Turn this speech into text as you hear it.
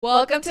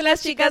Welcome to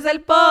Las Chicas del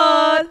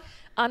Pod.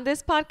 On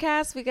this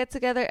podcast, we get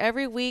together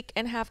every week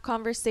and have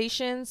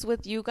conversations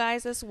with you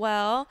guys as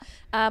well.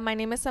 My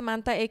name is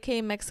Samantha,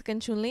 aka Mexican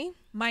Chun-Li.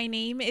 My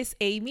name is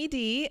Amy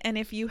D, and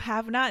if you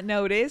have not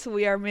noticed,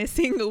 we are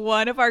missing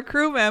one of our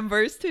crew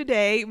members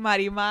today,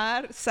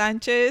 Marimar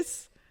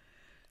Sanchez.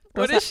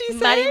 What does she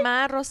say?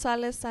 Marimar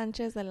Rosales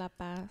Sanchez de la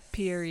Paz.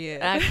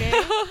 Period. Okay.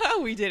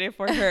 We did it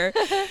for her.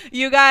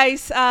 You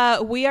guys,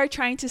 we are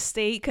trying to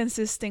stay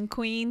consistent,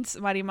 queens.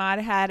 Marimar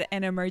had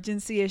an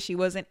emergency and she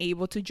wasn't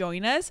able to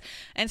join us.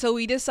 And so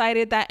we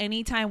decided that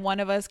anytime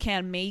one of us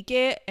can make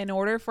it, in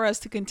order for us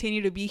to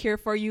continue to be here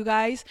for you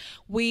guys,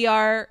 we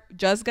are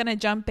just going to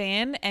jump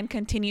in and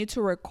continue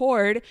to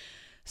record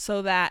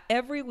so that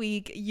every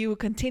week you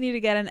continue to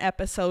get an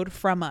episode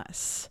from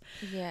us.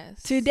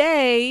 Yes.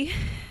 Today,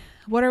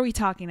 what are we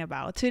talking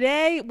about?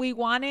 Today, we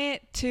wanted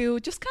to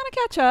just kind of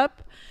catch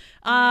up,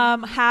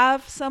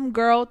 have some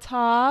girl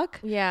talk.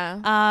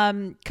 Yeah.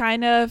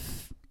 Kind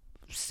of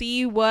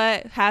see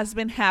what has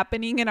been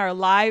happening in our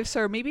lives,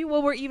 or maybe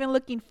what we're even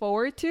looking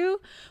forward to.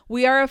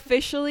 We are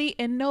officially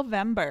in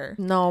November.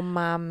 No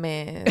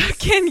mames.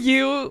 Can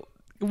you...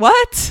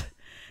 What?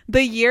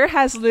 The year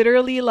has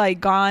literally like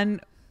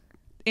gone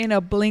in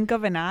a blink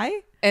of an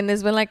eye. And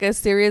it's been like a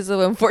series of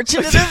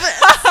unfortunate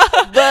events.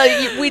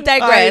 But we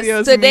digress.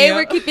 Ay, today mío.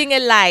 We're keeping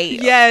it light.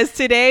 Yes,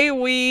 today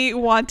we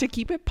want to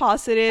keep it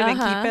positive and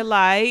keep it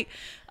light,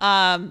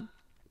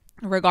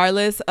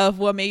 regardless of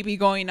what may be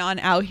going on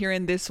out here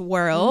in this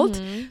world.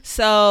 Mm-hmm.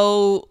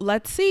 So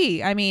let's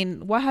see. I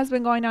mean, what has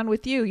been going on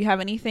with you? You have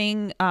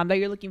anything that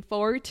you're looking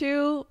forward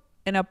to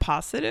in a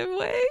positive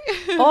way?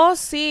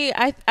 See,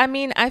 I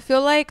mean, I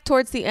feel like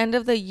towards the end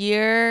of the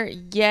year,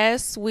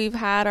 yes, we've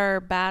had our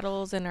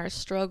battles and our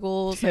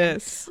struggles,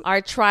 yes, and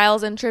our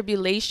trials and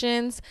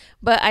tribulations,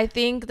 but I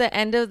think the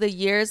end of the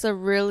year is a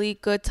really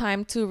good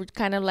time to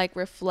kind of like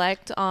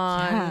reflect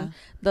on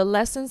the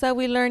lessons that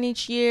we learn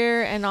each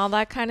year and all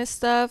that kind of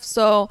stuff.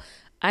 So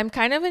I'm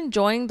kind of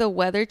enjoying the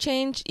weather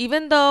change,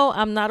 even though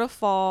I'm not a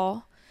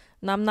fall.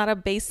 No, I'm not a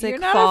basic You're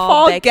not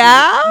fall a fall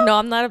gal? No,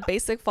 I'm not a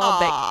basic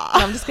fall Becky.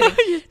 No, I'm just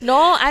kidding. No,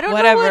 I don't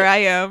Whatever, know. I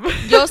am.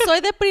 Yo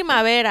soy de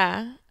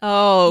primavera.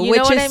 Oh, you which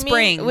know what is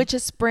spring. mean? Which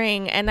is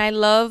spring. And I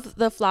love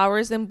the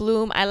flowers in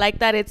bloom. I like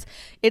that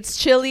it's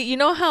chilly. You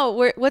know how,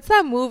 what's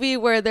that movie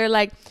where they're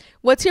like,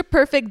 what's your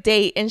perfect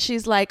date? And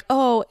she's like,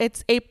 oh,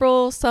 it's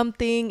April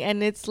something,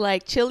 and it's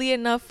like chilly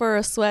enough for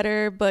a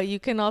sweater, but you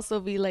can also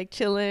be like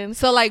chilling.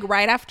 So like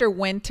right after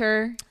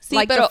winter,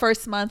 like the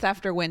first month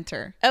after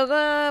winter.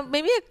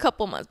 Maybe a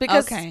couple months,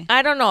 because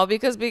I don't know,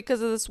 because of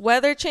this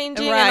weather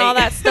changing and all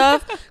that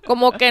stuff.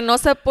 Como que no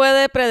se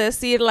puede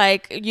predecir,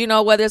 like, you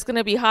know, whether it's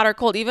gonna be hot or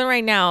cold. Even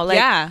right now,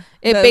 like,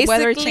 it basically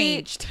weather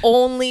changed.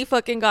 Only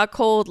fucking got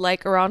cold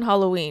like around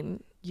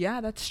Halloween.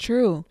 Yeah, that's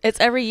true. It's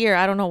every year.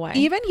 I don't know why.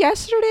 Even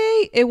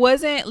yesterday,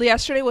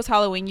 yesterday was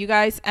Halloween, you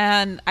guys,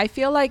 and I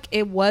feel like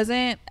it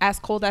wasn't as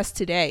cold as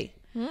today.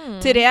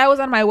 Today I was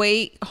on my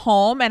way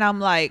home and I'm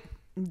like,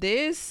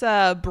 this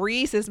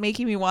breeze is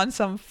making me want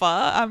some pho.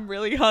 I'm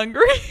really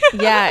hungry.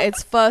 Yeah,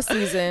 it's pho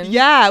season.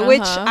 Yeah,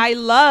 which I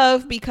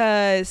love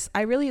because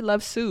I really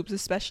love soups,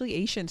 especially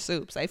Asian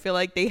soups. I feel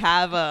like they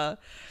have a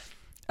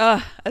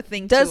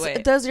thing to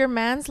it. Does your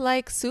man's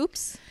like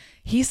soups?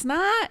 He's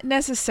not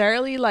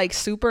necessarily like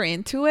super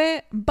into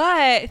it,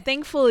 but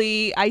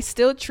thankfully I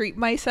still treat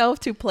myself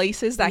to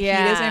places that he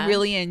doesn't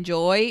really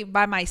enjoy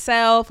by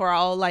myself, or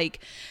I'll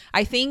like,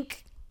 I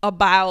think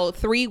about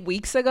 3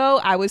 weeks ago,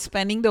 I was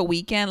spending the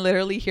weekend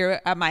literally here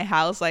at my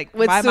house, like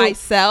by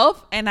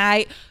myself.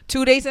 And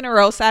 2 days in a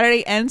row,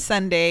 Saturday and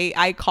Sunday,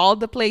 I called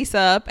the place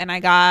up and I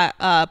got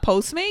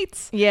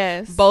Postmates.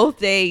 Yes. Both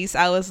days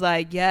I was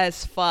like,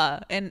 yes, pho.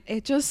 And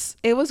it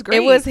was great.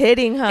 It was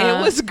hitting, huh?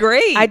 It was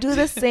great. I do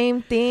the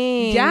same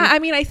thing. Yeah. I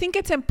mean, I think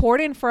it's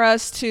important for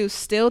us to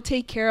still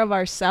take care of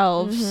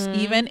ourselves,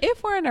 even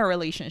if we're in a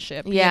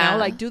relationship. Yeah. You know,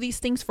 like do these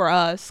things for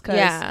us.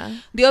 Because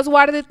Dios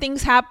guarde,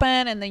 things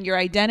happen and then your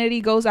identity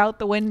goes out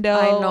the window.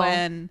 I know.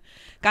 And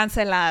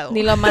cancelado.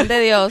 Ni lo mande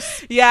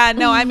Dios. Yeah,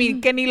 no, I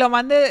mean, que ni lo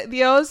mande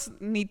Dios,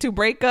 need to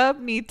break up,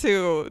 need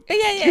to...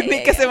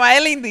 Ni que se vaya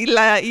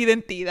la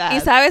identidad. Y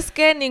sabes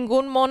que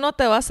ningún mono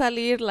te va a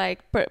salir like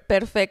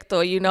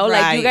perfecto, you know?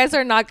 Like, you guys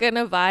are not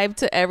gonna vibe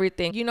to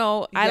everything. You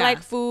know, I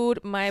like food.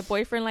 My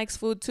boyfriend likes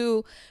food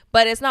too.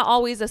 But it's not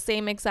always the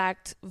same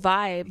exact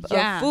vibe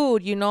of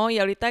food, you know? Y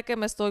ahorita que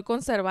me estoy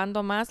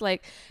conservando más,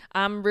 like,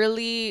 I'm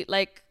really,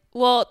 like...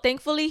 Well,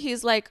 thankfully,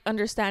 he's like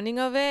understanding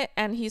of it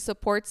and he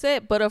supports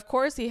it. But of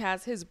course, he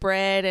has his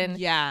bread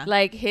and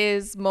like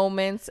his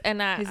moments.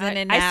 And I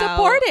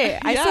support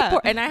it. I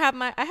support, and I have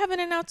an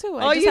In-N-Out too.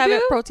 I just have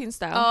it protein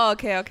style. Oh,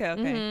 okay.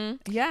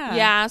 Mm-hmm. Yeah.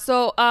 Yeah.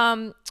 So,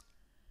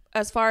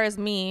 as far as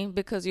me,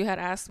 because you had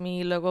asked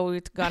me, luego we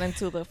got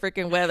into the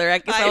freaking weather. I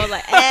guess I was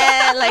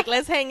like,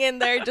 let's hang in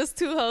there. Just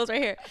two hoes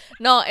right here.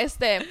 No,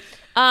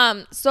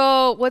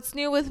 so what's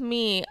new with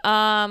me?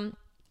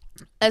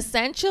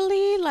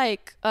 Essentially,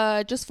 like,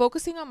 just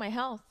focusing on my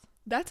health.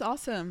 That's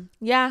awesome.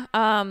 Yeah.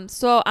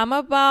 So I'm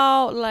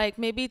about like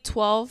maybe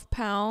 12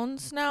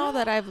 pounds now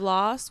that I've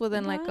lost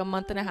within like a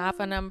month and a half,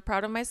 and I'm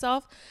proud of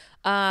myself.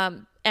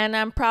 And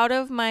I'm proud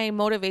of my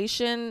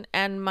motivation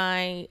and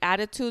my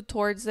attitude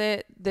towards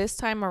it this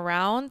time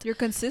around. Your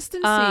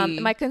consistency.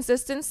 My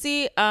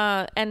consistency,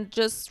 and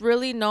just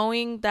really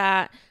knowing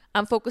that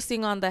I'm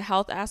focusing on the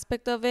health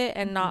aspect of it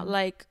and not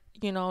like,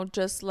 you know,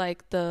 just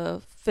like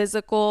the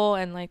physical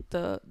and like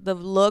the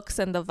looks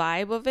and the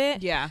vibe of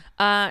it. Yeah.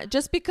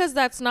 Just because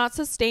that's not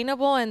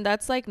sustainable and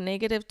that's like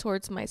negative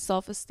towards my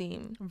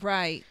self-esteem.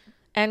 Right.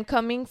 And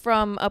coming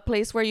from a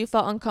place where you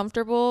felt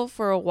uncomfortable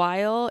for a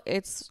while,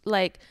 it's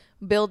like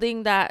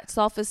building that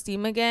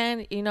self-esteem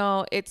again, you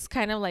know, it's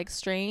kind of like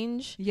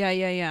strange.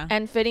 Yeah.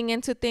 And fitting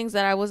into things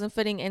that I wasn't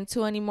fitting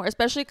into anymore,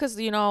 especially because,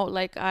 you know,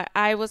 like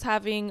I was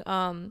having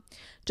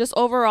just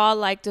overall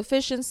like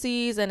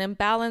deficiencies and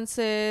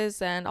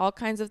imbalances and all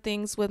kinds of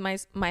things with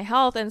my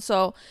health. And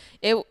so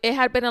it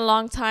had been a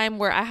long time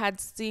where I had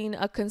seen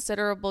a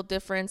considerable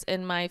difference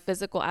in my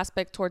physical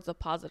aspect towards the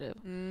positive.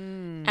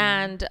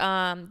 And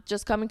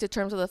just coming to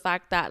terms with the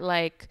fact that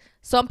like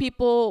some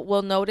people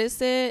will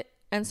notice it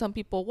and some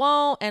people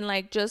won't, and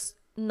like just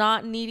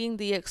not needing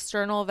the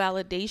external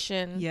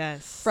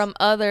validation from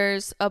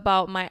others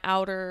about my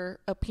outer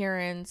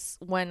appearance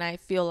when I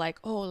feel like,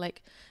 oh,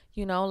 like,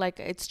 you know, like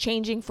it's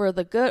changing for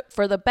the good,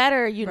 for the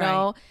better, you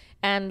know,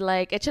 and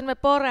like échenme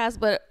porras,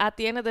 but at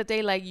the end of the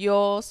day, like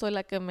yo soy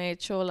la que me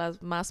echo las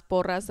más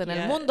porras en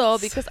el mundo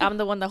because I'm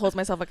the one that holds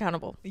myself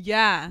accountable.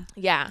 Yeah.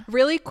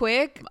 Really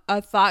quick,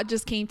 a thought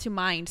just came to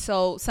mind.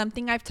 So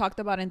something I've talked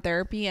about in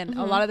therapy, and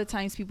a lot of the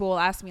times people will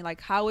ask me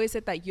like, how is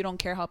it that you don't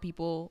care how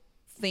people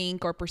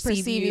think or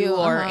perceive you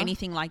or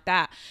anything like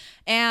that?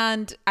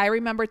 And I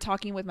remember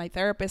talking with my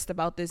therapist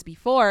about this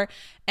before,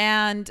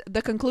 and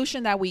the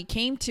conclusion that we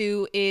came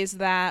to is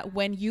that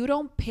when you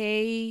don't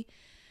pay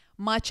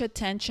much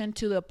attention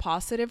to the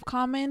positive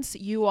comments,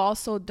 you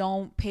also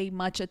don't pay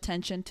much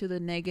attention to the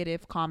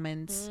negative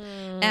comments.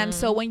 And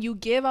so when you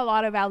give a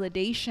lot of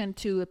validation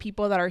to the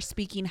people that are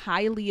speaking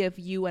highly of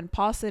you and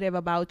positive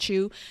about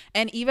you,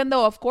 and even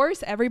though of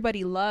course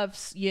everybody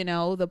loves, you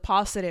know, the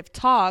positive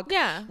talk,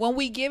 when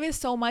we give it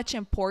so much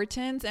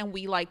importance and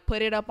we like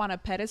put it up on a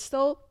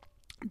pedestal,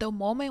 the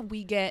moment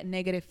we get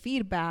negative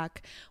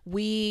feedback,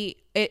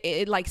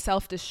 it like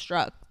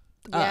self-destruct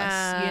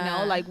us, you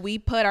know, like we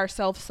put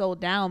ourselves so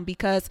down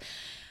because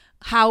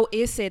how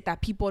is it that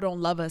people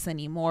don't love us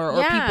anymore,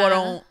 or people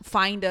don't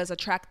find us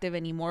attractive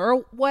anymore,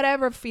 or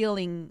whatever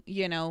feeling,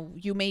 you know,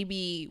 you may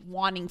be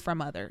wanting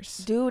from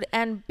others, dude.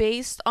 And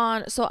based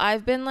on, so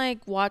I've been like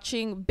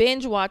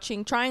binge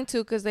watching, trying to,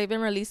 because they've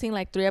been releasing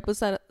like 3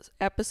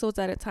 episodes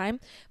at a time,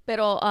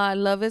 pero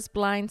Love is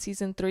Blind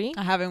season 3,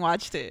 I haven't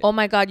watched it. Oh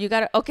my god, you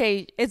gotta,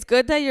 okay, it's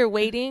good that you're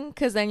waiting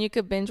because then you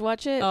could binge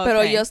watch it.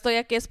 Pero yo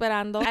estoy aquí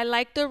esperando. I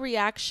like the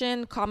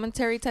reaction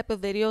commentary type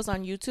of videos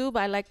on YouTube.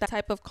 I like that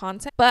type of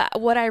content. But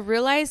what I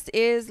realized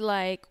is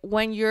like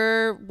when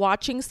you're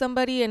watching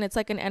somebody and it's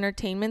like an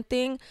entertainment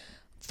thing,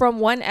 from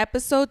one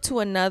episode to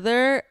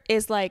another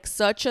is like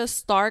such a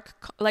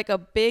stark, like a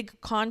big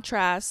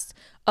contrast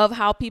of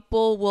how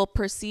people will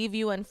perceive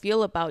you and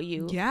feel about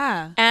you.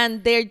 Yeah.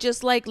 And they're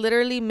just like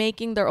literally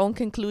making their own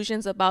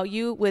conclusions about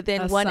you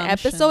within one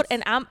episode.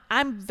 And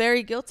I'm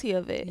very guilty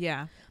of it.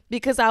 Yeah.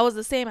 Because I was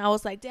the same. I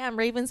was like, damn,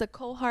 Raven's a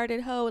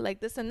cold-hearted hoe,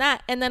 like this and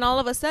that. And then all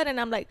of a sudden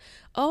I'm like,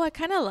 oh, I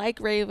kind of like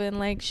Raven.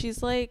 Like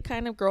she's like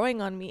kind of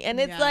growing on me. And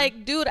it's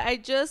like, dude, I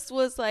just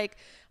was like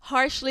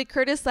harshly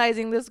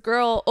criticizing this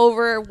girl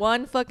over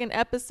one fucking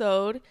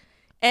episode.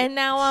 And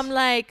now I'm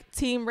like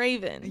Team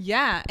Raven.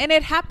 Yeah. And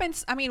it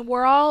happens. I mean,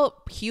 we're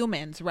all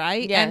humans,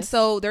 right? Yes. And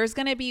so there's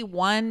going to be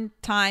one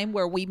time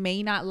where we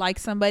may not like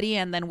somebody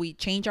and then we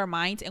change our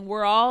minds, and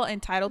we're all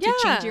entitled to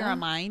changing our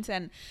minds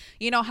and,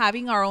 you know,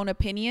 having our own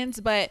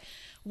opinions. But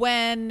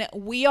when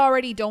we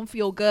already don't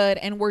feel good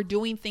and we're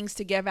doing things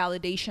to get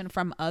validation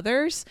from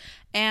others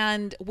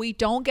and we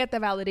don't get the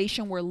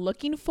validation we're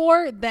looking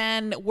for,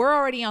 then we're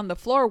already on the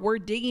floor. We're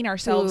digging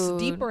ourselves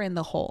deeper in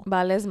the hole.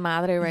 Vales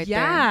madre right there.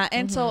 Yeah.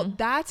 And so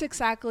that's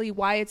exactly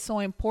why it's so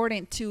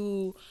important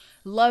to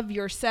love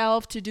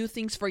yourself, to do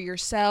things for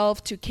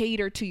yourself, to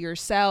cater to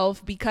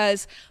yourself,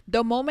 because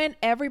the moment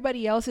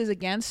everybody else is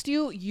against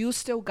you, you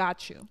still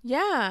got you.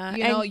 Yeah.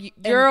 You know,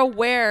 you're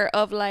aware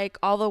of like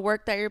all the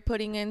work that you're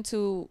putting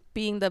into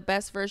being the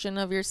best version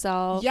of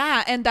yourself.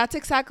 Yeah. And that's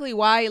exactly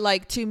why,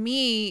 like, to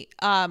me,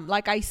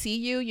 like I see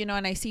you, you know,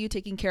 and I see you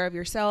taking care of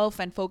yourself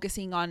and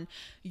focusing on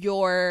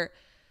your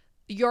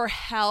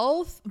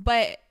health,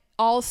 but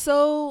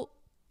also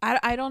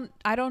I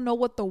don't know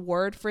what the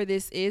word for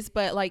this is,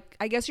 but like,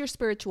 I guess your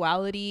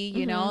spirituality,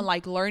 you know,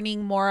 like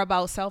learning more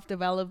about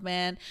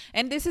self-development.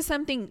 And this is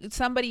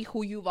somebody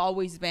who you've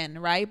always been,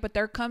 right? But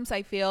there comes,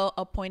 I feel,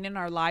 a point in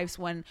our lives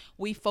when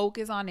we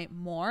focus on it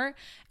more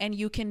and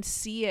you can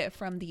see it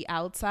from the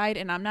outside.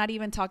 And I'm not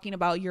even talking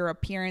about your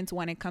appearance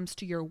when it comes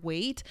to your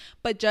weight,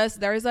 but just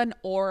there's an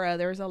aura,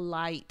 there's a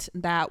light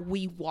that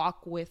we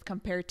walk with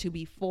compared to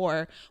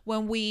before,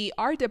 when we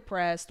are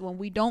depressed, when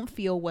we don't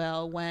feel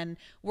well, when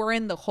we're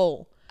in the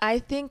hole. I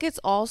think it's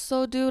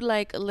also, dude,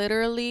 like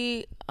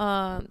literally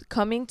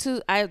coming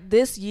to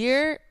this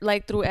year,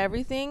 like through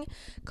everything,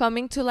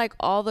 coming to like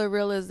all the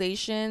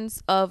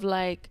realizations of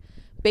like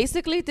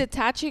basically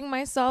detaching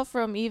myself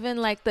from even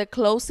like the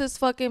closest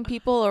fucking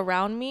people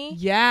around me.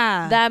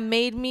 Yeah. That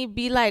made me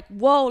be like,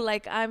 whoa,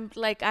 like I'm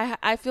like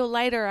I feel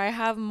lighter. I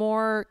have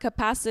more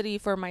capacity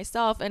for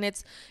myself, and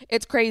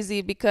it's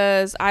crazy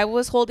because I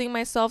was holding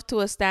myself to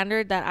a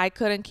standard that I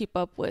couldn't keep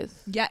up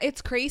with. Yeah,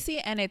 it's crazy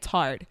and it's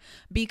hard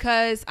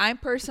because I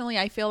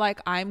feel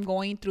like I'm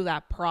going through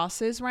that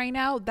process right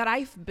now that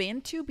I've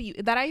been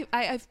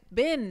I've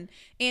been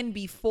in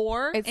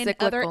before in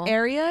cyclical. Other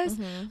areas,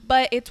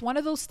 but it's one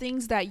of those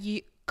things that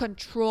you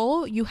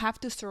have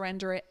to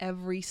surrender it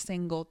every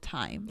single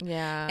time.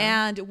 Yeah.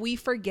 And we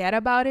forget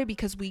about it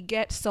because we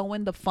get so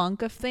in the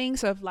funk of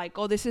things of like,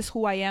 oh, this is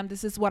who I am,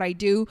 this is what I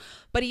do.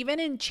 But even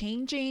in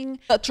changing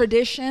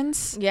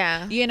traditions,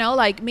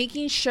 like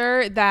making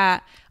sure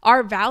that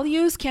our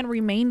values can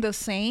remain the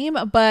same,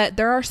 but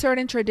there are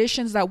certain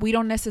traditions that we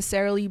don't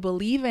necessarily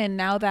believe in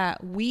now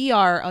that we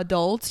are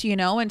adults,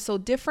 and so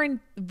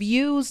different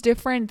views,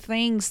 different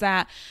things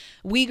that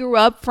we grew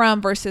up from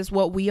versus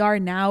what we are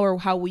now or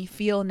how we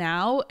feel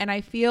now. And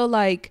I feel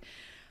like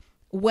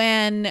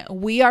when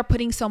we are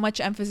putting so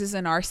much emphasis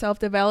in our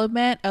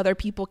self-development, other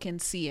people can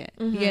see it,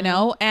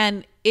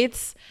 and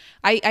it's,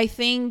 I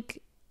think,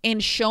 in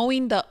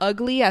showing the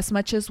ugly as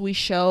much as we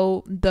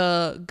show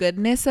the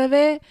goodness of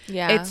it,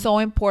 it's so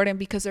important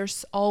because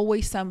there's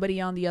always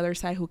somebody on the other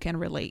side who can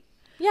relate.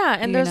 Yeah,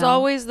 and there's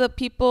always the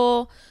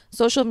people,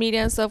 social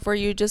media and stuff, where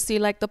you just see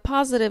like the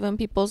positive in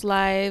people's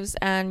lives,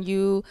 and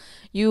you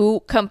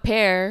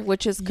compare,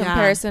 which is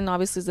comparison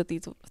obviously is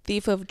the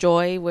thief of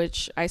joy,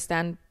 which I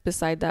stand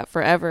beside that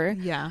forever.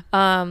 Yeah.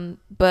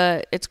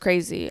 But it's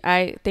crazy.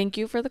 I thank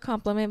you for the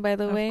compliment, by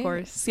the way. Of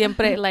course.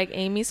 Siempre, like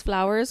Amy's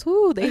flowers,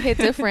 they hit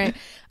different.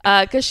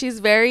 Because she's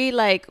very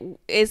like,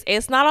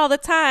 it's not all the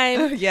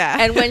time. Yeah.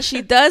 And when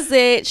she does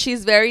it,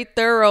 she's very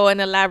thorough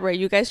and elaborate.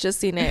 You guys just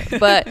seen it.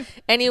 But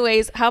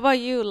anyways, how about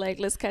you? Like,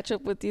 let's catch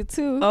up with you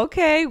too.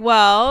 Okay,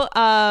 well,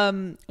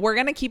 we're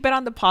gonna keep it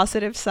on the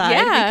positive side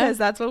because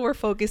that's what we're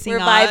focusing on.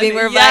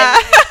 We're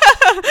vibing.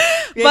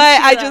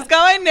 But I just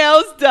got my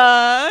nails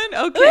done.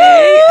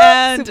 Okay.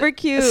 And super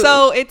cute.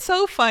 So it's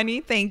so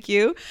funny. Thank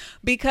you.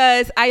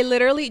 Because I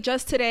literally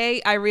just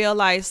today I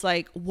realized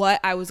like what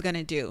I was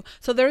gonna do.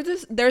 So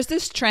there's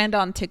this trend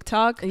on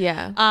TikTok.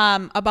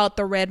 About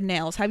the red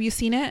nails. Have you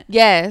seen it?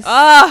 Yes.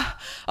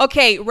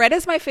 Okay. Red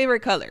is my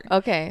favorite color.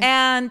 Okay.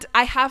 And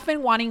I have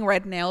been wanting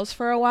red nails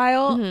for a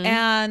while.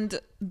 And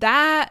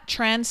that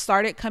trend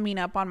started coming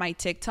up on my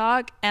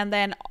TikTok. And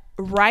then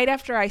right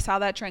after I saw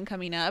that trend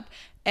coming up,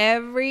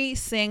 every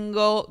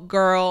single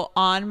girl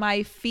on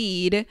my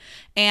feed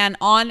and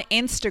on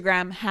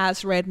Instagram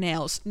has red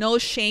nails. No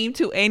shame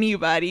to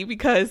anybody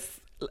because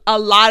a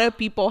lot of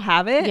people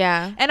have it.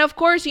 Yeah. And of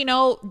course,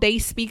 they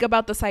speak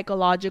about the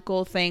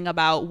psychological thing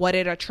about what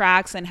it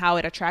attracts and how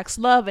it attracts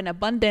love and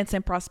abundance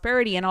and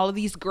prosperity and all of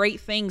these great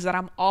things that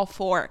I'm all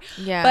for.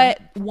 Yeah.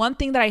 But one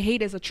thing that I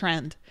hate is a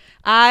trend.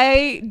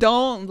 I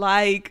don't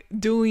like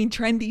doing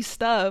trendy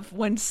stuff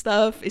when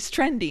stuff is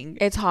trending.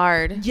 It's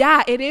hard.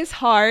 Yeah, it is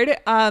hard.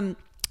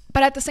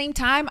 But at the same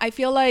time, I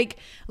feel like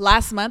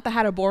last month I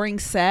had a boring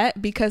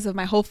set because of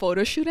my whole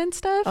photo shoot and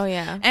stuff. Oh,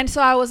 yeah. And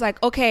so I was like,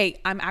 okay,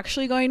 I'm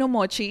actually going to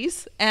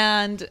Mochi's.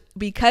 And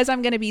because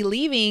I'm going to be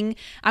leaving,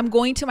 I'm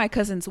going to my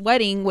cousin's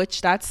wedding,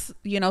 which that's,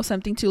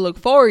 something to look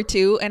forward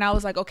to. And I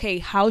was like, okay,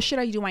 how should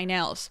I do my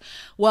nails?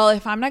 Well,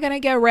 if I'm not going to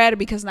get red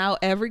because now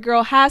every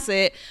girl has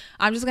it,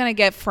 I'm just going to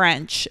get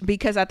French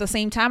because at the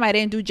same time, I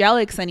didn't do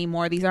gelics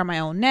anymore. These are my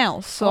own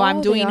nails. So I'm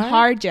doing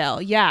hard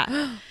gel.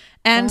 Yeah.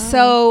 And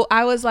so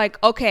I was like,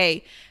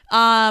 okay,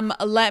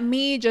 let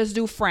me just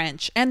do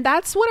French. And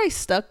that's what I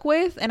stuck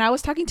with. And I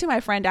was talking to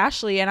my friend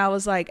Ashley, and I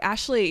was like,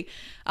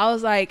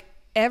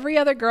 every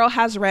other girl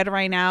has red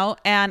right now,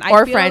 and I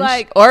feel French.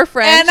 like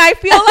French. And I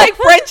feel like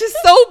French is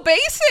so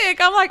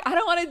basic. I'm like, I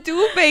don't want to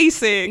do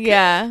basic.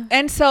 Yeah.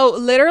 And so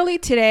literally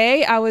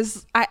today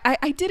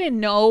I didn't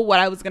know what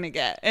I was gonna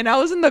get, and I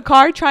was in the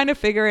car trying to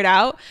figure it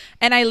out,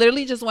 and I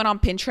literally just went on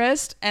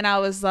Pinterest and I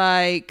was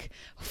like,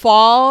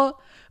 fall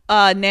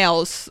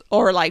nails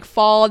or like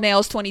fall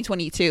nails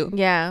 2022.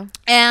 Yeah.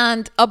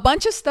 And a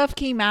bunch of stuff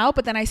came out,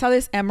 but then I saw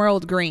this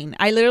emerald green.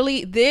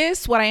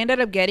 What I ended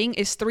up getting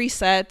is 3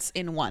 sets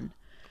in one.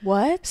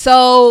 What?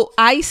 So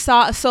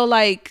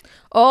like,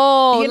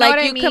 oh, you know like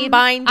what you I mean?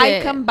 combined it.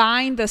 I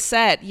combined the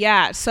set.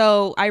 Yeah.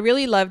 So I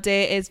really loved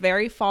it. It's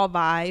very fall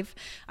vibe.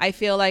 I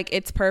feel like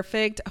it's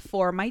perfect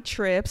for my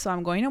trip. So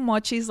I'm going to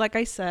Mochi's, like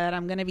I said.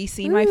 I'm going to be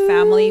seeing my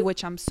family,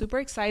 which I'm super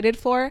excited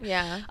for.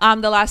 Yeah.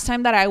 The last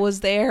time that I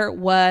was there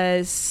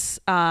was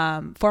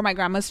for my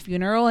grandma's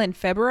funeral in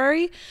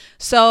February.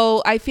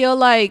 So I feel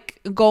like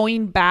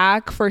going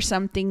back for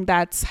something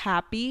that's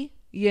happy,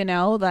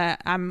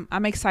 that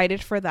I'm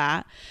excited for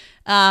that.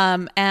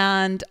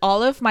 And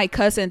all of my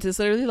cousins, is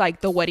literally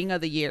like the wedding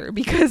of the year,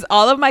 because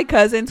all of my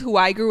cousins who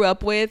I grew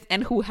up with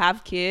and who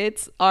have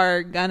kids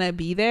are gonna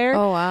be there.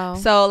 Oh wow.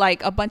 So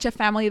like a bunch of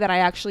family that I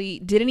actually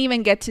didn't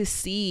even get to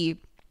see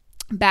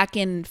back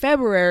in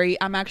February,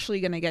 I'm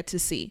actually gonna get to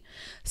see.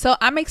 So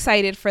I'm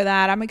excited for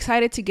that. I'm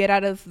excited to get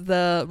out of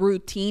the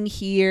routine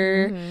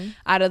here,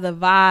 out of the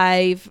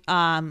vibe,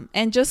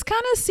 and just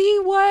kind of see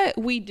what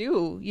we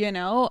do, you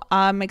know.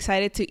 I'm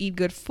excited to eat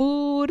good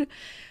food.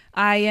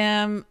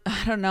 I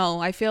don't know,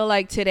 I feel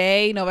like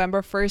today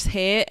November 1st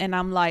hit and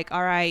I'm like,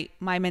 all right,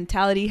 my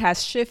mentality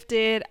has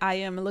shifted. I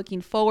am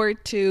looking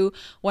forward to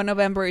what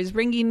November is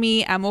bringing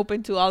me. I'm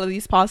open to all of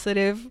these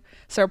positive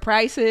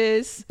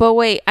surprises. But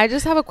wait, I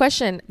just have a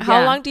question.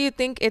 How long do you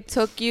think it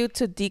took you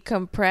to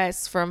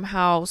decompress from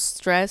how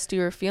stressed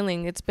you were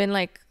feeling? It's been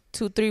like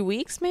 2-3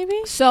 weeks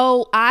maybe.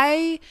 So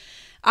I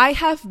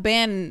have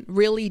been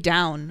really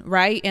down,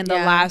 right? In the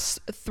last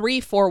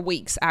 3-4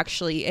 weeks,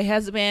 actually. It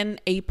has been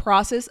a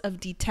process of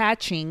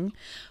detaching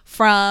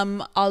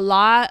from a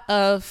lot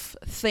of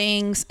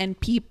things and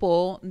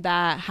people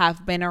that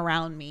have been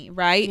around me,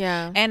 right?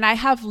 Yeah. And I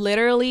have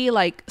literally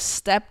like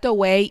stepped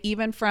away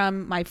even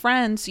from my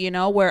friends, you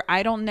know, where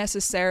I don't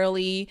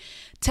necessarily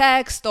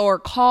text or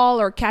call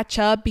or catch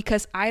up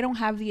because I don't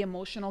have the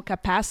emotional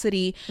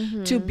capacity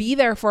to be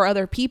there for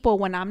other people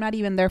when I'm not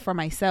even there for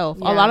myself.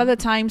 A lot of the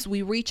times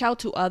we reach out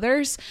to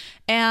others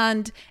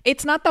and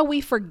it's not that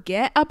we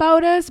forget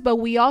about us, but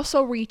we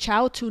also reach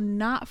out to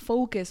not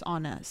focus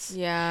on us.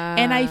 Yeah.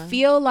 And I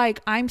feel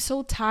like I'm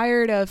so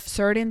tired of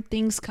certain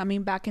things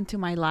coming back into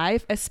my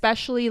life,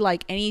 especially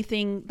like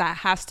anything that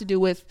has to do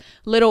with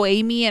little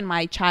Amy and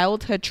my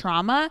childhood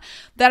trauma,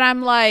 that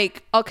I'm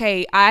like,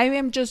 okay, I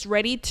am just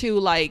ready to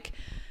like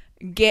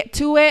get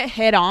to it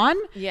head on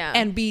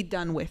and be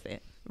done with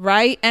it,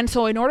 right? And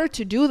so in order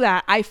to do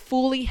that, I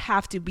fully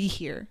have to be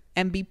here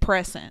and be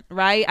present,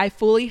 right? I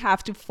fully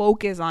have to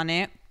focus on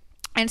it.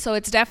 And so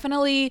it's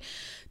definitely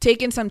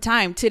taken some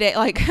time today.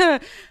 Like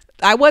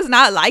I was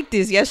not like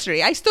this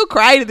yesterday. I still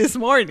cried this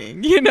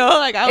morning, you know,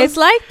 like it's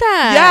like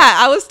that.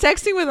 Yeah. I was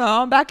texting with my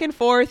mom back and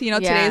forth, you know,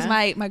 today is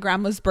my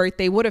grandma's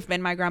birthday, would have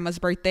been my grandma's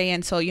birthday.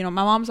 And so, you know,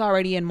 my mom's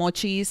already in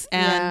Mochis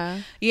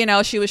and, you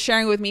know, she was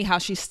sharing with me how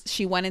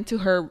she went into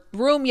her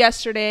room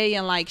yesterday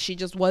and like, she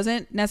just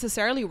wasn't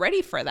necessarily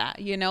ready for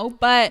that, you know,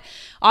 but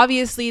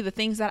obviously the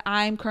things that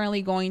I'm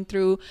currently going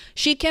through,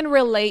 she can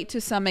relate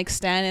to some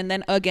extent. And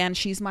then again,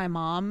 she's my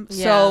mom.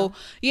 So,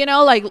 you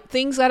know, like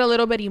things got a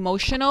little bit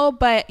emotional,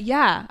 but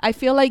yeah, I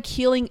feel like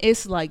healing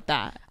is like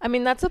that. I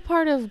mean, that's a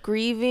part of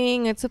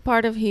grieving. It's a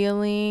part of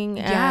healing.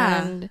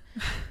 And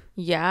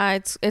yeah,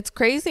 it's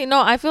crazy.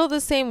 No, I feel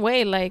the same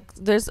way. Like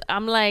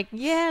I'm like,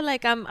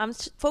 like I'm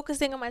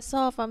focusing on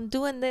myself. I'm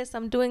doing this,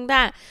 I'm doing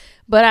that.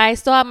 But I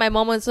still have my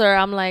moments where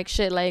I'm like,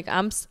 shit, like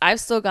I've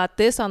still got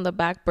this on the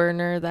back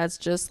burner. That's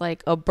just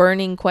like a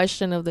burning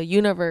question of the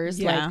universe,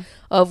 like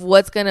of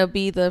what's going to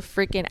be the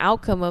freaking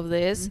outcome of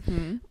this.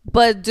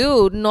 But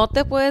dude, no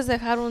te puedes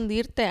dejar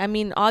hundirte. I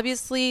mean,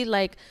 obviously,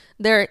 like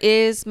there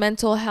is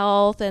mental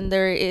health and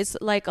there is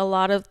like a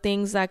lot of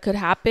things that could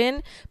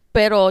happen.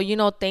 Pero, you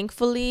know,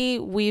 thankfully,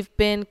 we've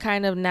been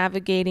kind of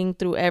navigating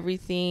through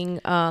everything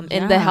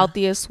in the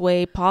healthiest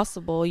way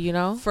possible, you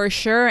know? For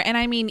sure. And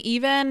I mean,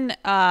 even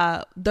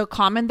the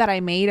comment that I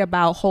made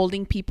about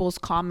holding people's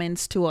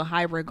comments to a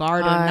high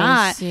regard or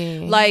not,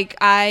 like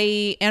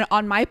and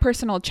on my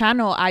personal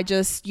channel, I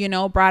just, you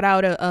know, brought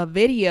out a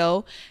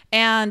video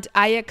and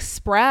I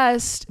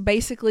expressed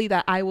basically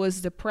that I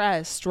was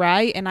depressed,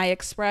 right? And I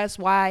expressed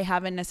why I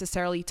haven't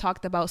necessarily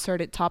talked about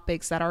certain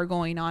topics that are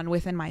going on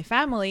within my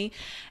family.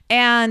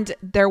 And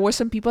there were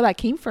some people that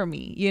came for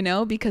me, you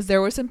know, because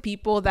there were some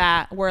people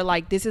that were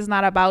like, this is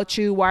not about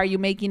you. Why are you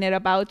making it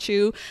about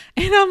you?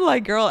 And I'm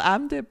like, girl,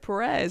 I'm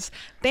depressed.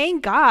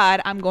 Thank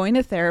God I'm going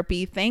to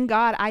therapy. Thank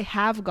God I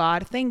have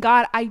God. Thank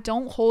God I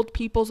don't hold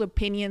people's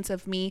opinions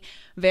of me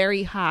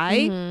very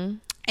high.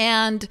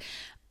 And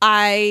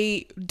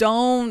I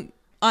don't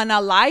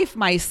unalive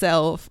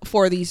myself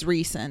for these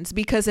reasons,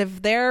 because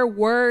if there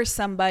were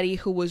somebody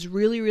who was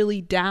really, really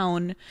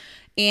down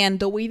and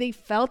the way they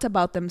felt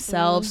about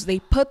themselves, they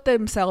put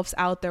themselves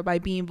out there by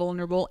being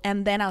vulnerable,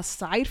 and then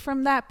aside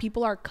from that,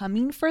 people are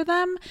coming for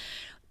them,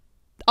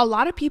 a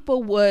lot of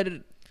people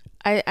would...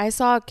 I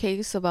saw a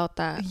case about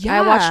that.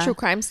 I watched true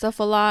crime stuff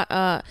a lot.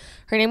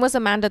 Her name was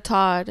Amanda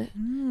Todd.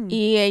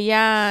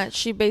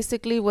 She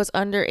basically was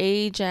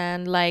underage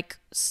and like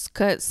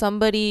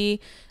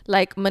somebody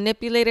like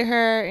manipulated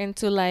her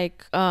into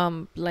like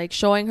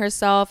showing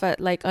herself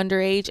at like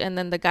underage, and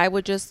then the guy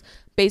would just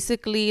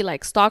basically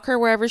like stalk her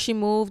wherever she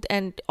moved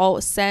and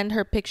send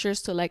her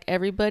pictures to like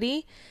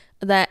everybody.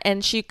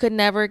 And she could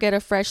never get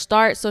a fresh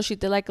start, so she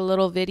did like a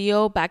little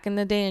video back in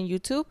the day on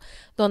YouTube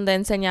donde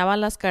enseñaba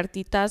las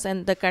cartitas,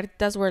 and the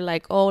cartitas were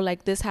like, oh,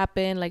 like this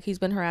happened, like he's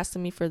been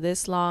harassing me for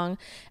this long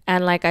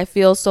and like I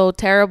feel so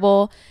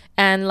terrible,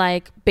 and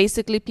like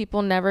basically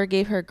people never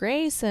gave her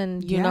grace,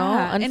 and you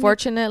know,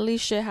 unfortunately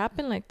shit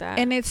happened like that.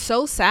 And it's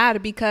so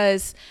sad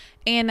because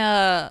in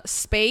a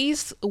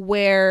space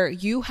where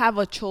you have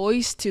a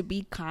choice to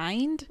be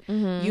kind,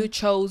 you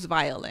chose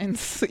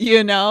violence,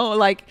 you know,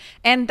 like,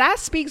 and that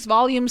speaks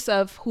volumes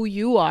of who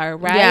you are,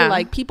 right? Yeah.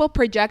 Like people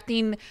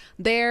projecting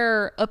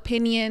their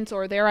opinions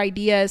or their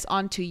ideas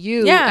onto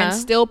you and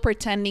still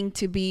pretending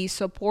to be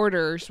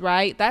supporters,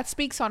 right? That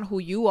speaks on who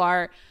you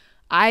are.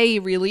 I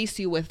release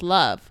you with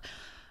love.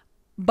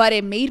 But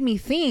it made me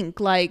think,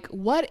 like,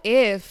 what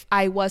if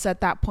I was at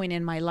that point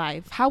in my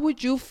life? How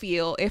would you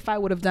feel if I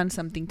would have done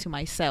something to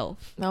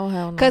myself? No,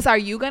 hell no. Because are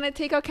you going to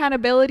take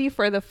accountability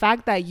for the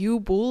fact that you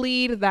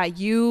bullied, that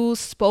you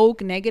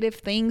spoke negative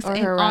things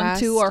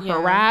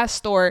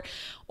harassed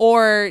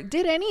or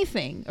did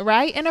anything,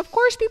 right? And of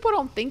course, people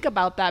don't think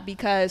about that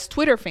because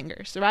Twitter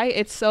fingers, right?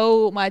 It's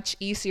so much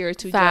easier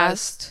to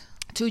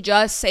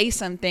just say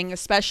something,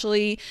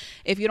 especially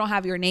if you don't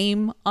have your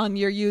name on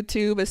your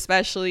YouTube,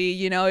 especially,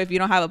 you know, if you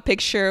don't have a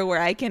picture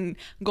where I can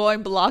go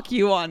and block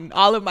you on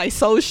all of my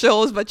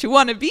socials, but you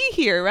want to be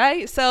here,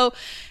 right? So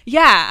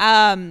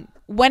yeah,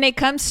 when it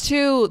comes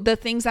to the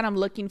things that I'm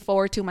looking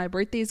forward to, my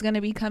birthday is going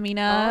to be coming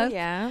up. Oh,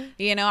 yeah.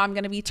 You know, I'm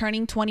going to be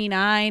turning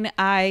 29.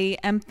 I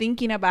am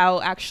thinking about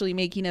actually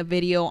making a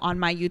video on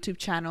my YouTube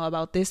channel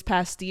about this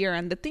past year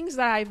and the things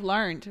that I've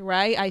learned,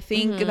 right? I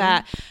think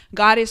that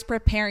God is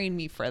preparing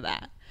me for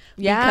that.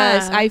 Yeah.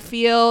 Because I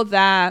feel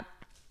that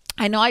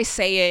I know I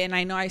say it, and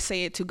I know I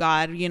say it to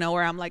God, you know,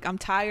 where I'm like, I'm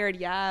tired.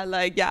 Yeah,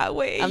 like, yeah,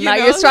 wait. I'm not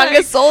your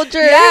strongest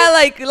soldier.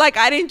 Yeah, like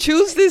I didn't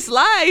choose this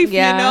life, you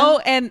know,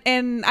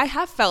 and I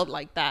have felt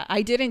like that.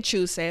 I didn't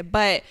choose it,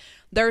 but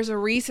there's a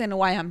reason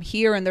why I'm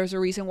here, and there's a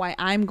reason why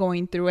I'm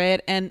going through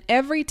it. And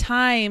every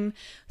time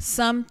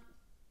some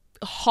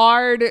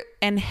hard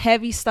and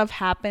heavy stuff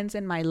happens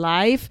in my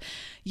life,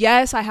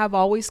 yes, I have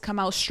always come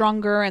out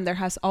stronger, and there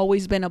has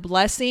always been a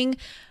blessing.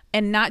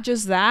 And not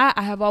just that,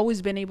 I have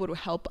always been able to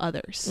help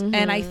others.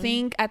 And I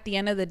think at the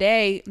end of the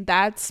day,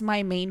 that's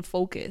my main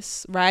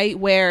focus, right?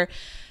 Where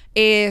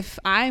if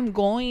I'm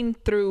going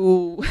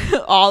through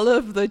all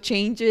of the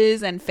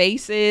changes and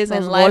phases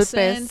and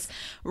lessons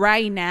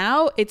right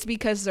now, it's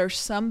because there's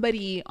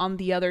somebody on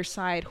the other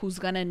side who's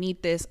going to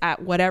need this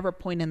at whatever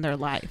point in their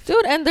life.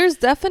 Dude, and there's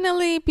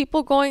definitely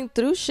people going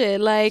through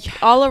shit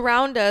like all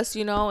around us,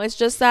 you know. It's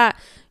just that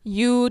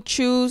you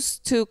choose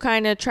to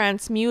kind of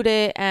transmute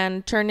it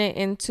and turn it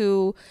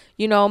into,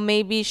 you know,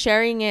 maybe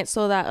sharing it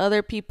so that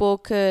other people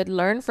could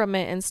learn from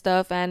it and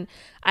stuff. And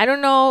I don't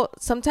know,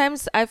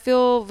 sometimes I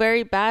feel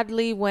very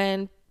badly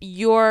when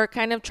you're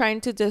kind of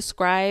trying to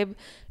describe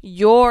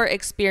your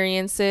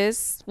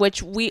experiences,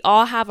 which we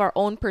all have our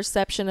own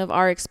perception of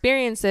our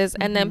experiences,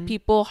 and then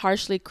people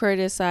harshly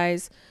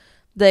criticize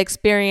the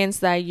experience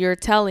that you're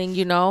telling,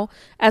 you know.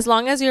 As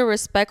long as you're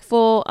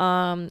respectful,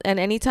 and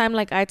anytime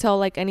like I tell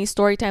like any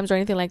story times or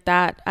anything like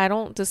that, I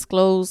don't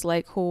disclose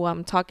like who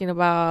I'm talking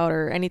about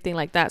or anything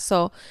like that.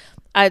 So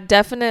I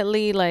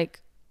definitely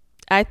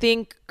I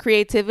think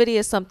creativity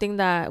is something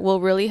that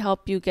will really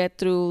help you get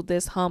through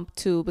this hump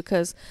too,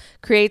 because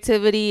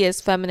creativity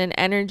is feminine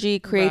energy.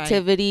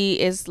 Creativity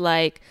is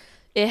like,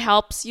 it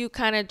helps you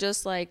kind of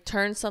just like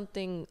turn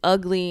something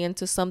ugly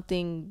into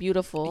something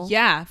beautiful.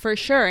 Yeah, for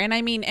sure. And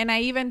I mean, and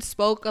I even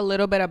spoke a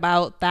little bit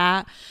about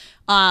that.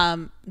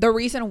 The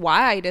reason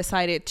why I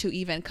decided to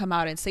even come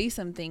out and say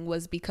something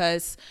was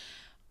because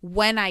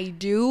when I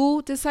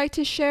do decide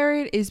to share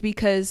it is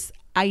because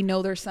I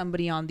know there's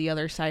somebody on the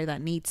other side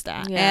that needs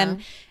that. Yeah.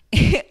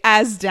 And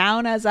as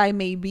down as I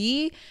may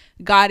be,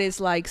 God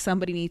is like,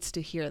 somebody needs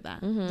to hear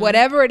that.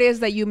 Whatever it is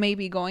that you may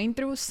be going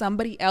through,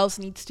 somebody else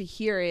needs to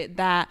hear it,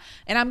 and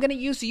I'm going to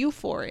use you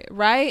for it.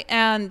 Right.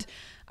 And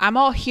I'm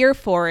all here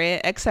for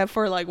it, except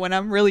for like when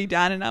I'm really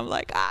down and I'm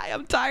like,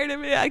 I'm tired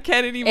of it. I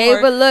can't anymore.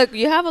 Hey, but look,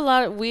 you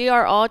have we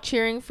are all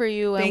cheering for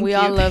you, and we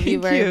all love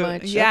you very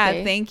much. Yeah.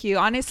 Okay. Thank you.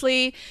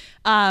 Honestly,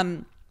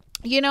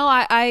 you know,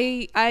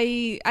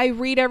 I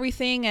read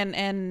everything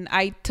and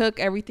I took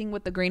everything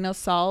with a grain of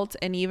salt,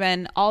 and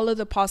even all of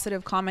the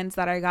positive comments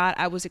that I got,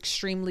 I was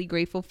extremely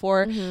grateful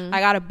for. I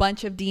got a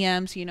bunch of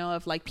DMs, you know,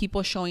 of like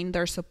people showing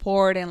their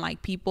support and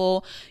like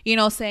people, you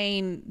know,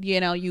 saying,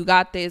 you know, you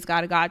got this,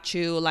 God got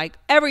you, like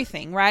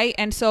everything. Right.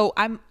 And so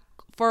I'm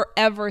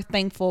forever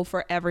thankful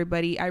for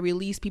everybody. I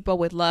release people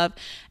with love,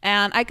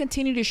 and I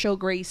continue to show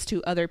grace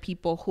to other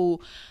people who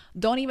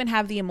don't even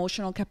have the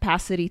emotional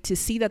capacity to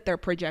see that they're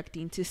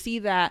projecting, to see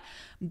that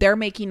they're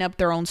making up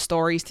their own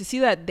stories, to see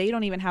that they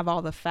don't even have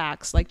all the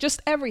facts, like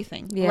just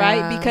everything.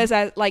 Right? Because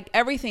like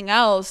everything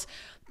else,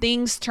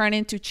 things turn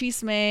into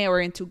chisme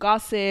or into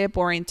gossip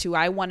or into,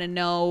 I want to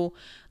know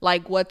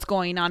like what's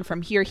going on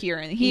from here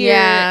and here.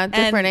 Yeah,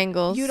 different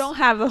angles. You don't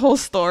have the whole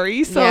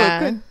story.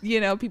 So,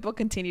 you know, people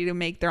continue to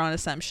make their own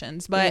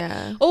assumptions. But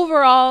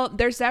overall,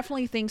 there's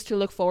definitely things to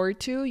look forward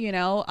to, you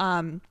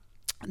know.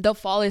 The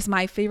fall is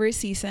my favorite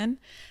season.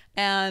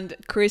 And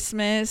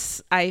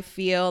Christmas, I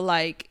feel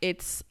like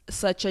it's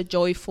such a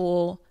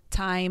joyful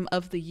time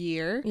of the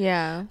year.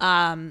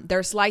 Yeah.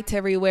 There's lights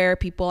everywhere.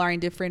 People are in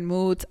different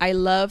moods. I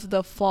love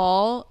the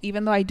fall,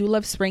 even though I do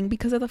love spring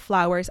because of the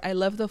flowers. I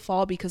love the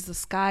fall because the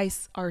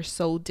skies are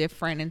so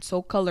different and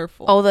so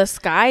colorful. Oh, the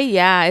sky,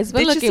 yeah, it's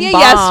been looking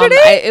bomb.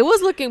 Yesterday? It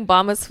was looking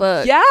bomb as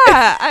fuck.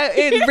 Yeah,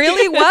 it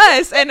really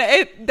was. And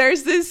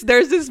there's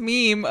this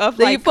meme of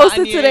that like you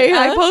posted Kanye. Today, huh?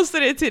 I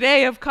posted it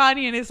today of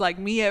Kanye, and it's like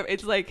me.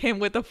 It's like him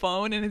with the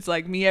phone, and it's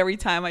like me every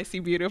time I see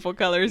beautiful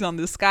colors on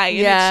the sky.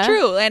 And it's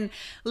true. And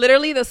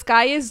literally, the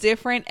sky is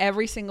different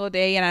every single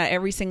day and at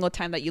every single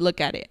time that you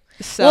look at it.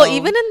 So, well,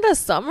 even in the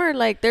summer,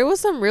 like there was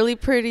some really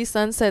pretty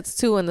sunsets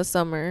too in the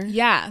summer.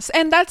 Yes,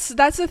 and that's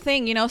the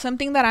thing. You know,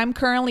 something that I'm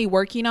currently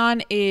working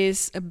on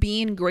is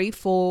being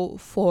grateful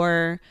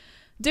for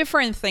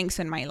different things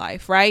in my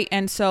life, right?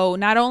 And so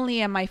not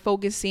only am I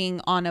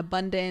focusing on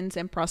abundance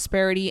and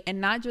prosperity, and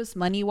not just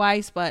money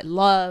wise, but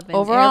love and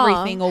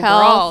everything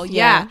overall.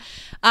 Yeah.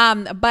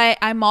 But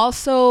I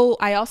also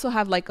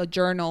have like a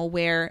journal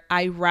where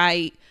I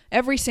write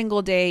every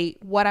single day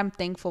what I'm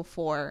thankful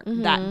for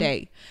that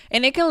day.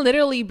 And it can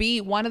literally be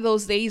one of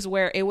those days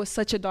where it was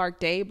such a dark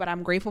day, but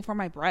I'm grateful for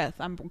my breath.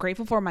 I'm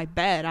grateful for my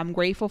bed. I'm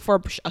grateful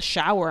for a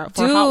shower,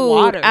 for hot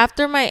water.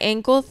 After my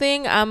ankle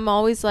thing, I'm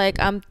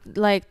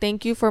like,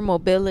 thank you for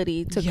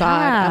mobility to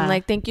God. I'm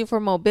like, thank you for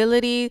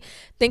mobility.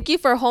 Thank you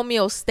for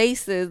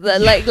homeostasis.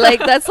 Like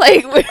that's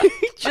like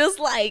just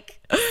like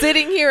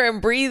sitting here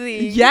and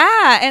breathing.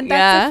 Yeah. And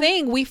that's the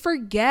thing. We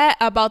forget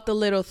about the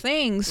little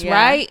things,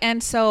 right?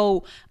 And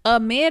so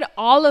amid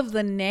all of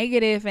the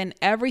negative and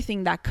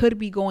everything that could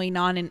be going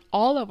on in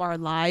all of our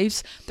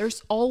lives,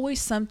 there's always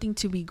something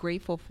to be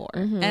grateful for.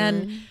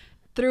 And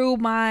through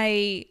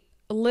my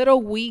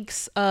little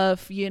weeks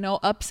of,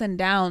 ups and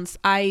downs,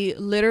 I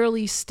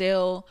literally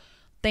still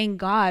thank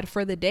God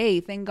for the day.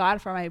 Thank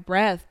God for my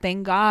breath.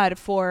 Thank God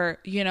for,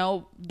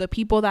 the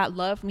people that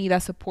love me,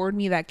 that support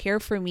me, that care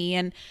for me.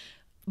 And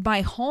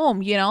my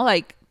home,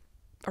 like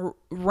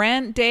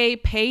rent day,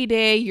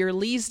 payday, your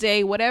lease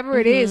day, whatever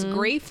it is,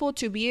 grateful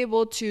to be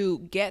able to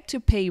get to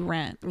pay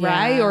rent,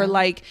 right? Or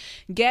like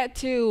get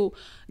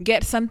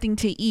something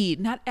to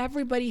eat. Not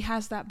everybody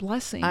has that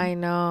blessing. I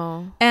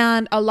know.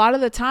 And a lot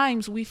of the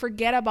times we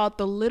forget about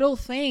the little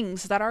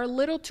things that are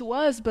little to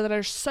us, but that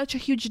are such a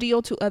huge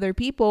deal to other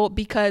people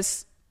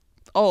because,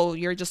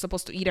 you're just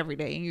supposed to eat every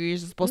day and you're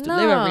just supposed to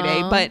live every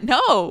day. But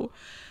no.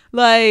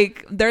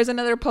 Like, there's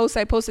another post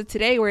I posted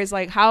today where it's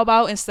like, how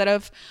about instead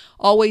of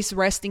always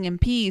resting in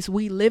peace,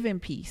 we live in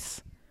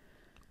peace?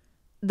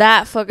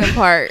 That fucking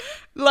part.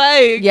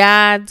 Like,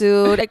 yeah,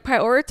 dude. Like,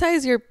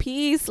 prioritize your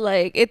peace.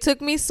 Like, it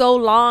took me so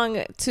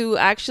long to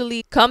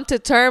actually come to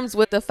terms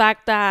with the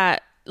fact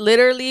that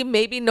literally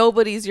maybe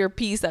nobody's your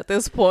peace at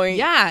this point.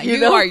 Yeah,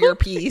 you are your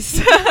peace.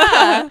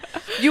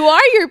 You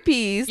are your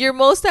peace. You're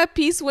most at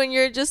peace when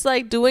you're just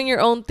like doing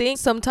your own thing.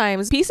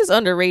 Sometimes peace is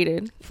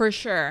underrated. For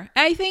sure.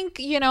 I think,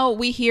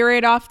 we hear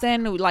it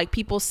often, like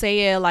people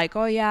say it like,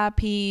 oh yeah,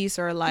 peace,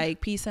 or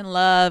like peace and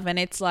love. And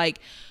it's like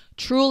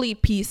truly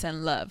peace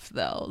and love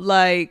though.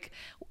 Like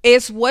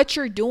it's what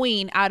you're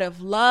doing out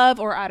of love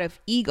or out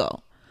of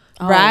ego.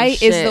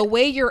 Right? Is the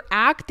way you're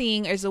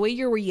acting, is the way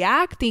you're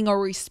reacting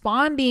or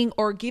responding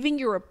or giving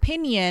your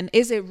opinion,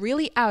 is it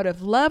really out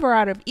of love or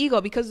out of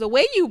ego? Because the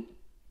way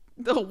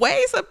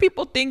some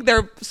people think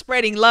they're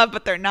spreading love,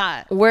 but they're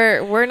not.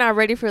 We're not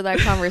ready for that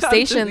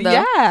conversation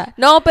though. Yeah.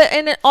 No, but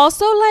and it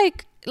also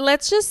like,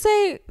 let's just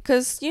say,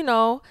 because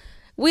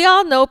we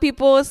all know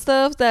people and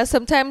stuff that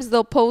sometimes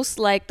they'll post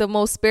like the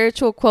most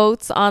spiritual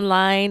quotes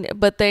online,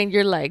 but then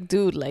you're like,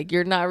 dude, like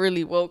you're not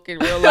really woke in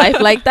real life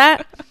like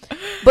that.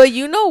 But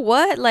you know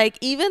what? Like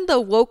even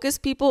the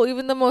wokest people,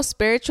 even the most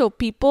spiritual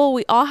people,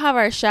 we all have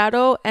our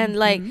shadow, and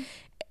like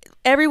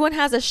everyone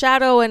has a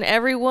shadow, and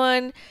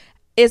everyone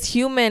is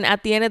human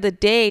at the end of the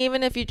day.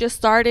 Even if you just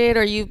started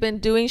or you've been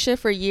doing shit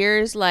for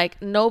years, like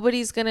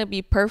nobody's gonna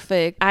be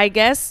perfect. I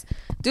guess,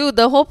 dude,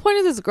 the whole point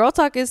of this girl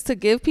talk is to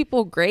give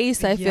people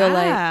grace. I feel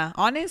like,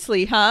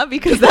 honestly,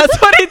 because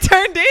that's what it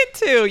turned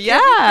into.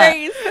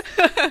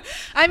 Grace.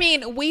 I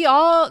mean, we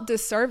all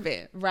deserve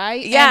it,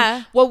 right? Yeah.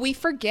 And what we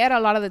forget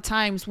a lot of the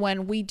times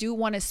when we do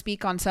want to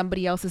speak on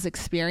somebody else's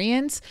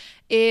experience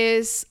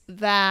is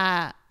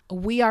that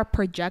we are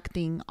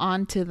projecting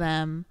onto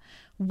them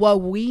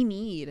what we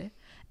need.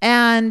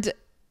 And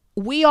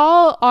we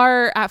all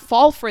are at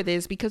fault for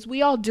this because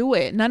we all do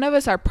it. None of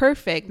us are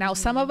perfect. Now,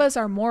 some of us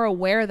are more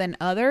aware than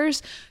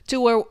others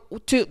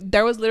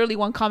there was literally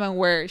one comment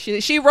where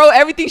she wrote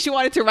everything she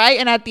wanted to write.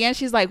 And at the end,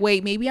 she's like,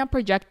 wait, maybe I'm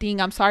projecting.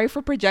 I'm sorry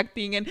for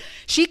projecting. And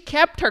she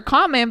kept her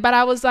comment, but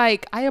I was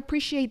like, I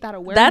appreciate that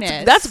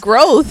awareness. That's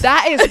growth.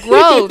 That is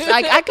growth.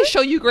 Like I could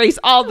show you grace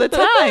all the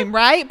time,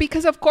 right?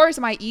 Because of course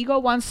my ego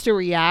wants to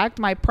react.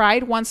 My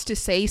pride wants to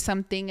say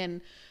something and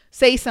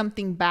say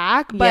something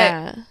back.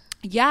 But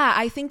yeah,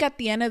 I think at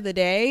the end of the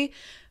day,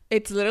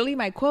 it's literally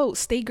my quote,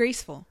 stay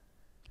graceful.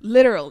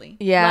 Literally.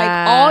 Yeah.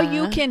 Like all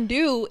you can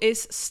do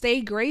is stay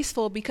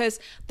graceful, because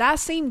that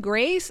same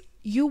grace,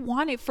 you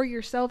want it for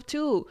yourself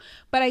too.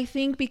 But I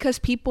think because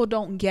people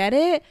don't get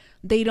it,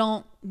 they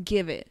don't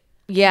give it.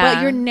 Yeah.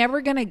 But you're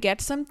never going to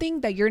get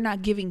something that you're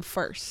not giving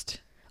first.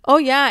 Oh,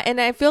 yeah.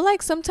 And I feel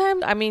like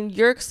sometimes, I mean,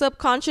 your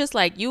subconscious,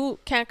 like, you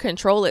can't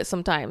control it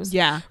sometimes.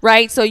 Yeah.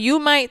 Right? So you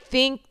might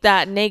think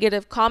that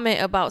negative comment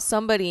about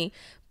somebody,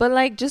 but,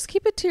 like, just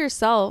keep it to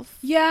yourself.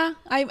 Yeah.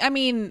 I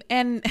mean,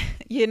 and,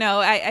 you know,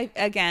 I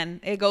again,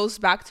 it goes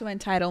back to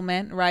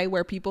entitlement, right?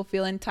 Where people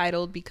feel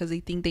entitled because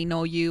they think they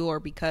know you, or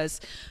because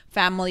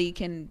family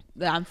can,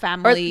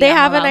 family. Or they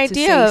have an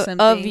idea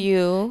of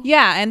you.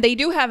 Yeah. And they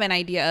do have an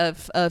idea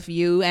of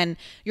you. And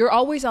you're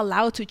always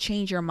allowed to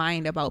change your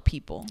mind about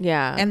people.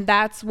 Yeah. And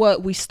that's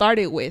what we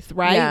started with,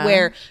 right? Yeah.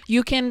 Where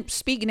you can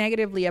speak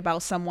negatively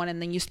about someone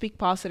and then you speak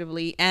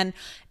positively. And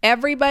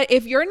everybody,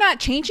 if you're not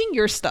changing,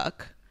 you're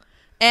stuck.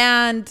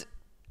 And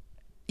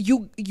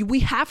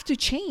we have to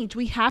change.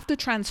 We have to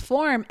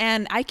transform.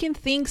 And I can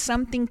think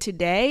something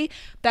today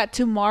that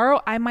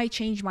tomorrow I might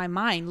change my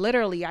mind.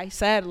 Literally, I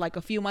said like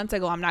a few months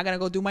ago, I'm not going to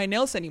go do my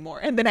nails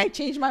anymore. And then I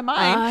changed my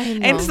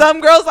mind. And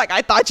some girls like,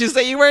 I thought you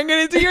said you weren't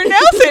going to do your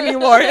nails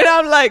anymore. And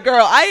I'm like,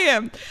 girl,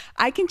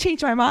 I can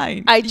change my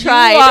mind. I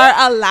tried. You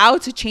are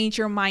allowed to change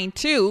your mind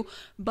too.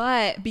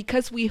 But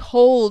because we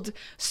hold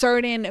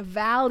certain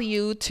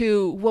value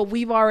to what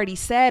we've already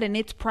said, and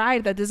it's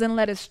pride that doesn't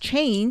let us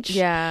change.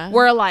 Yeah.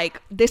 We're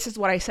like, this is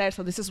what I said,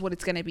 so this is what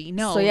it's going to be.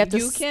 No, so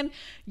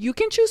you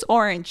can choose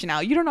orange now.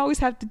 You don't always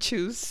have to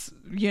choose,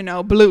 you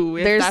know, blue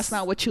if that's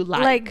not what you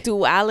like. Like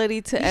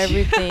duality to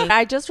everything.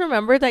 I just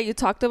remembered that you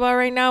talked about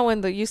right now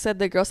when you said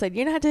the girl said,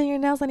 you're not doing your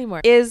nails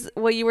anymore. Is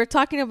what you were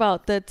talking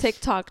about, the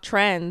TikTok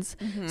trends.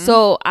 Mm-hmm.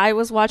 So I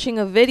was watching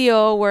a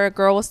video where a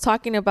girl was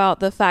talking about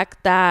the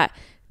fact that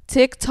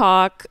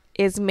TikTok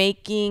is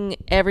making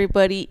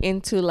everybody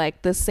into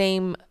like the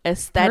same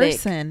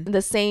aesthetic,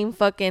 the same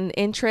fucking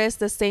interest,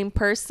 the same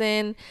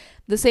person,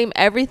 the same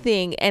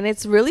everything. And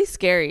it's really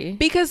scary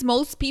because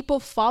most people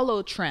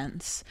follow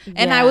trends.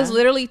 And I was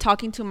literally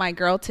talking to my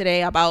girl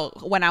today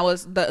about when I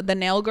was the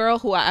nail girl,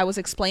 who I was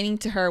explaining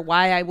to her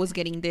why I was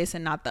getting this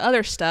and not the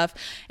other stuff.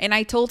 And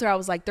I told her, I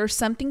was like, there's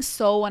something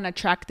so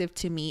unattractive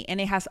to me,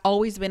 and it has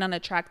always been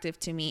unattractive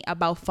to me,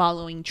 about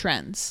following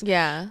trends.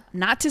 Yeah.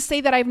 Not to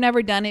say that I've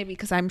never done it,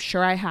 because I'm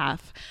sure I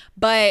have,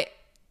 but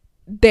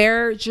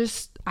they're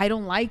just, I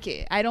don't like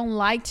it. I don't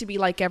like to be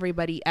like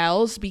everybody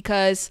else,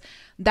 because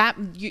that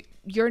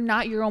you're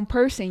not your own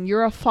person.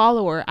 You're a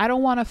follower. I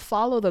don't want to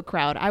follow the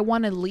crowd. I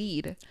want to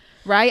lead,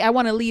 right? I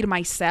want to lead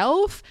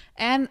myself,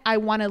 and I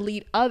want to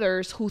lead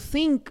others who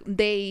think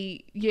they're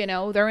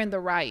in the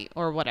right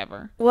or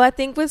whatever. Well, I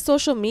think with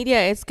social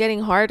media, it's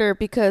getting harder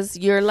because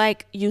you're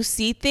like, you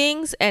see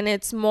things and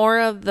it's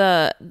more of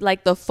the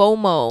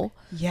FOMO.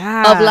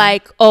 Yeah. Of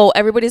like, oh,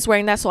 everybody's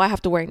wearing that, so I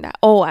have to wear that.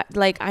 Oh,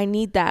 I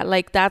need that.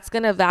 Like, that's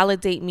going to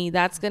validate me.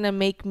 That's going to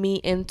make me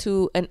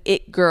into an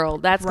it girl.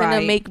 That's going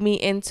to make me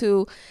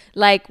into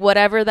like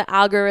whatever the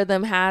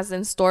algorithm has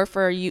in store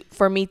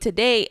for me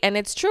today. And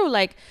it's true.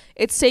 Like,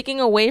 it's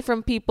taking away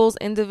from people's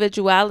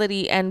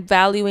individuality and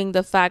valuing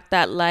the fact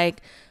that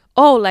like,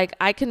 oh, like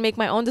I can make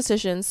my own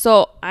decisions.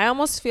 So I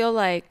almost feel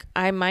like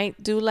I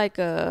might do like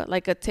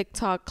a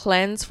TikTok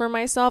cleanse for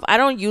myself. I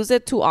don't use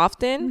it too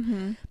often.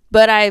 Mm-hmm.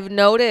 But I've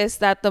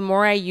noticed that the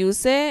more I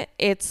use it,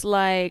 it's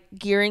like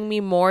gearing me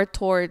more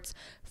towards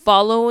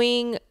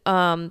following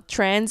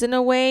trends in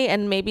a way,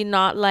 and maybe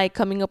not like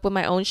coming up with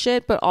my own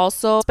shit, but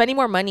also spending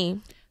more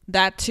money.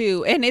 That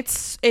too. And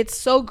it's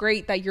so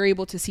great that you're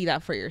able to see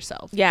that for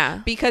yourself. Yeah.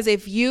 Because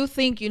if you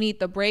think you need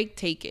the break,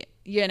 take it,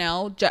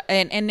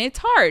 and it's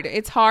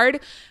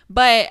hard,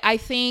 but I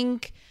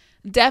think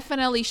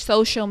definitely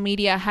social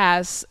media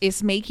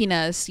is making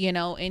us,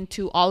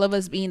 into all of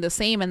us being the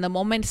same. And the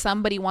moment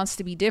somebody wants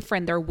to be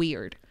different, they're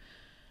weird.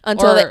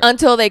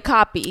 Until they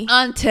copy.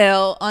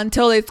 Until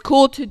it's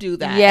cool to do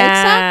that. Yeah,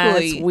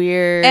 exactly. It's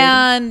weird.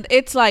 And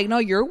it's like, no,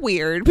 you're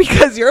weird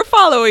because you're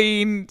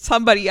following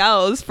somebody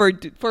else for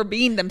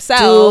being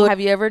themselves. Dude, have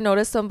you ever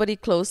noticed somebody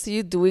close to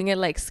you doing it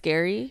like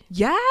scary?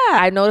 Yeah.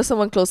 I noticed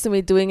someone close to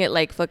me doing it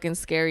like fucking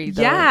scary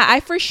though. Yeah,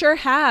 I for sure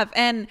have.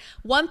 And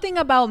one thing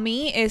about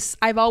me is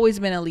I've always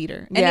been a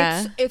leader.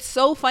 And it's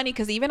so funny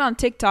because even on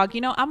TikTok,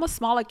 I'm a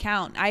small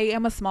account. I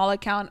am a small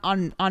account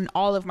on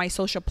all of my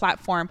social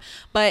platform.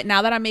 But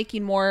now that I'm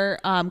making more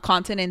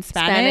content in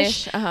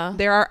Spanish.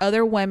 There are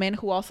other women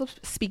who also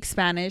speak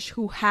Spanish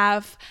who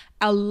have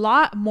a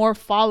lot more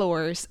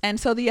followers. And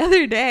so the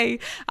other day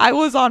I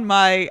was on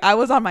my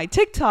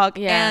TikTok,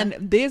 and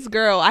this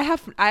girl,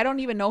 I don't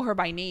even know her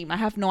by name. I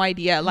have no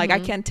idea. Like, I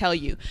can't tell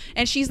you.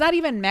 And she's not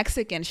even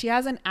Mexican. She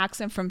has an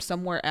accent from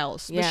somewhere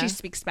else, but she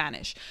speaks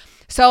Spanish.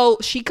 So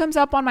she comes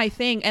up on my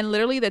thing, and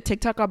literally the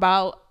TikTok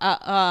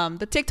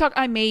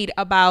I made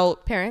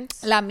about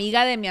parents. La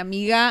amiga de mi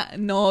amiga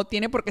no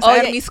tiene por qué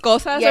saber mis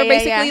cosas, or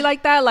basically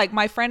like that. Like,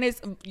 my friend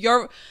is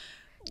your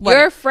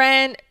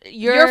friend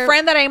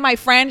that ain't my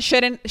friend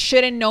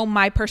shouldn't know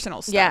my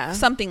personal stuff. Yeah.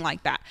 Something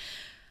like that.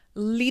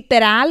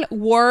 Literal,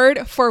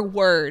 word for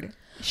word.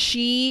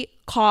 She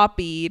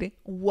copied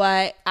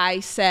what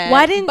I said.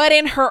 But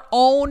in her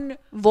own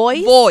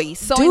voice?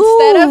 So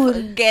instead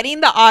of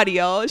getting the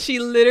audio, she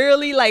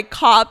literally like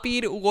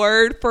copied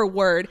word for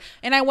word.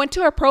 And I went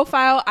to her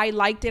profile. I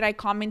liked it. I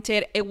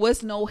commented. It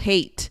was no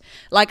hate.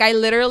 Like I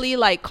literally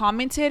like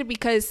commented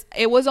because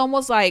it was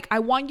almost like, I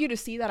want you to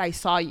see that I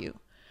saw you.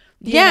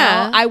 You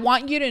know, I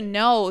want you to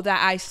know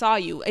that I saw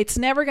you. It's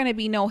never going to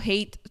be no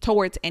hate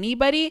towards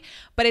anybody,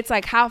 but it's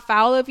like how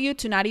foul of you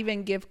to not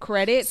even give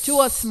credit to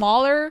a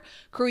smaller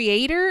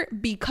creator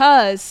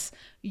because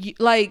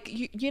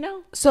you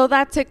know. So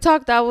that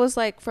TikTok, that was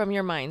like from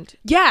your mind.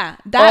 Yeah.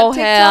 That TikTok,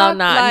 hell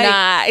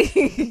nah.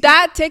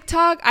 That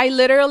TikTok, I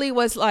literally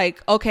was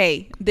like,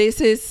 okay,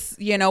 this is,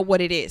 you know, what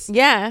it is.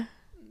 Yeah.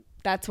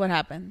 That's what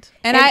happened.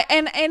 And I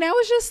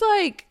was just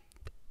like,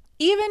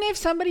 even if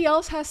somebody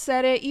else has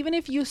said it, even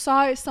if you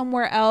saw it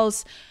somewhere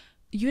else,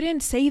 you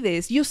didn't say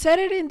this. You said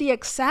it in the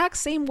exact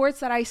same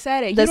words that I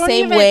said it. The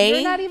same way?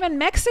 You're not even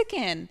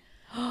Mexican.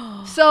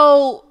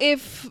 So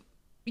if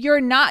you're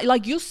not,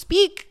 like, you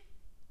speak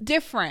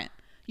different.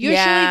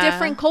 Usually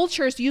different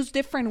cultures use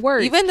different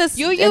words. Even this,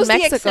 you use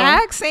the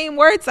exact same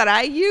words that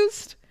I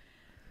used.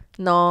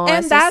 No.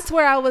 And that's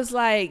where I was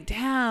like,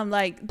 damn,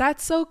 like,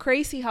 that's so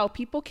crazy how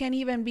people can't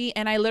even be.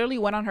 And I literally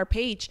went on her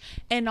page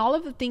and all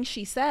of the things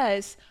she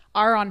says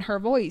are on her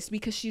voice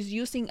because she's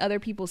using other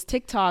people's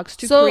TikToks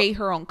to create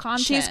her own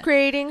content. She's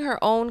creating her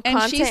own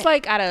content. And she's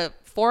like at a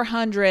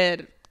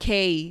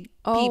 400K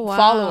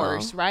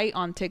followers, right,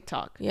 on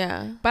TikTok.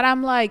 Yeah. But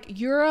I'm like,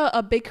 you're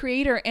a big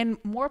creator and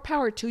more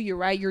power to you,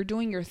 right? You're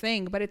doing your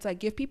thing. But it's like,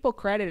 give people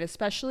credit,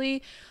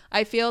 especially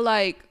I feel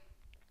like,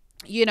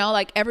 you know,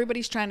 like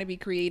everybody's trying to be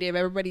creative.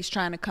 Everybody's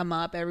trying to come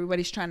up.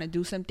 Everybody's trying to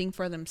do something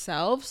for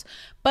themselves.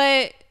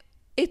 But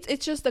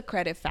it's just the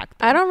credit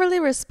factor. I don't really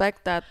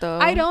respect that though.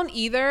 I don't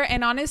either.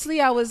 And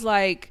honestly, I was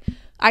like,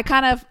 I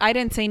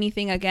didn't say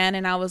anything again.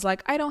 And I was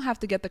like, I don't have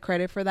to get the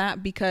credit for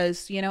that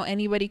because, you know,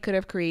 anybody could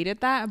have created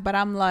that. But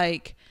I'm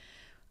like,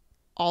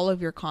 all of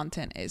your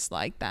content is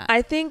like that.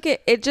 I think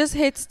it just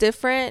hits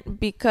different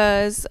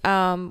because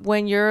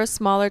when you're a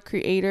smaller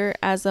creator,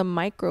 as a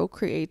micro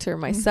creator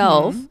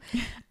myself,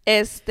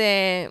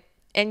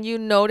 and you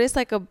notice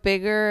like a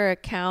bigger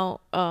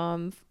account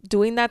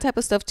doing that type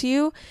of stuff to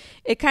you,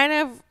 it kind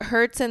of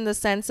hurts in the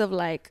sense of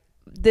like,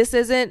 this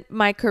isn't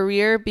my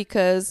career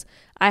because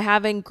I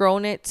haven't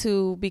grown it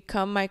to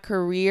become my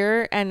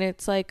career, and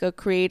it's like a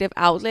creative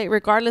outlet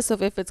regardless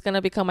of if it's going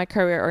to become my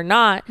career or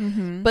not.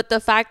 But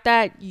the fact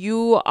that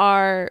you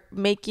are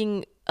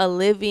making a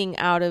living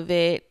out of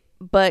it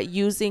but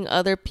using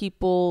other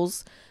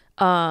people's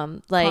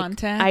like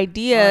content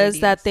ideas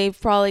that they've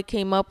probably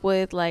came up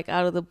with like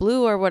out of the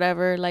blue or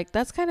whatever, like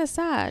that's kind of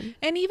sad.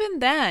 And even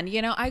then,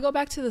 you know, I go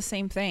back to the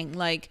same thing.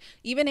 Like,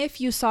 even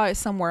if you saw it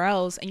somewhere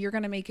else and you're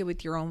gonna make it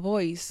with your own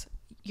voice,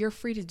 you're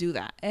free to do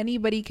that.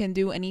 Anybody can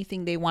do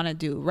anything they want to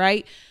do,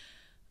 right?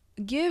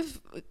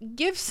 Give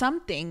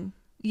something.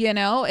 You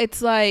know,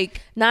 it's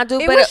like not do,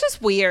 it but was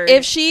just weird.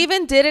 If she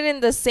even did it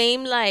in the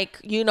same, like,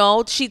 you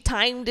know, she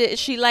timed it,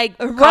 she like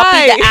copied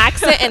the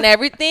accent and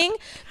everything,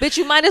 but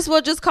you might as well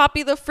just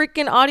copy the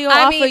freaking audio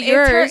off of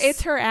yours.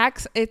 It's her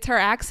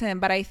accent,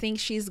 but I think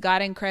she's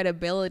gotten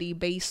credibility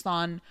based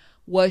on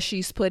what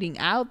she's putting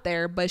out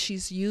there, but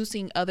she's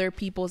using other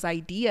people's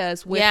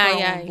ideas with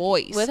her own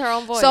voice. With her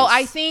own voice. So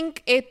I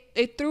think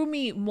it threw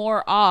me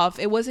more off.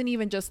 It wasn't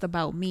even just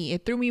about me.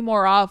 It threw me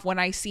more off when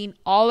I seen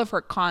all of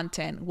her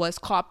content was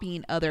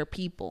copying other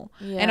people.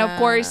 Yeah. And of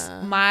course,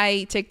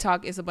 my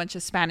TikTok is a bunch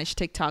of Spanish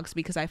TikToks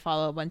because I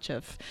follow a bunch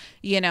of,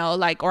 you know,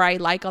 like, or I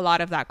like a lot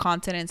of that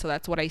content, and so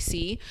that's what I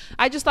see.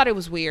 I just thought it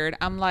was weird.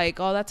 I'm like,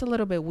 oh, that's a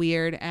little bit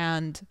weird,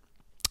 and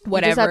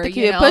whatever, you just have to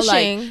keep it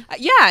pushing. Like,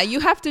 yeah, you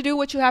have to do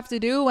what you have to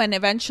do, and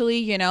eventually,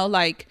 you know,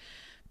 like,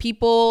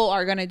 people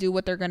are gonna do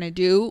what they're gonna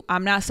do.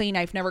 I'm not saying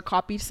I've never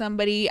copied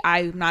somebody.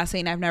 I'm not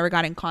saying I've never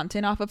gotten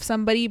content off of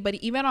somebody, but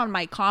even on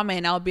my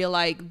comment, I'll be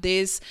like,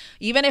 this,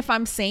 even if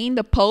I'm saying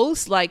the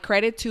post, like,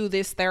 credit to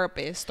this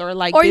therapist, or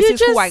like, or this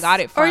is who I got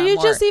it from, or you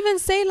just even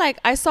say like,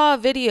 I saw a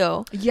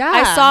video. Yeah,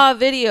 I saw a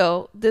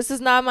video. This is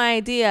not my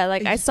idea.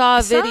 Like, I saw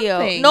a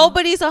video.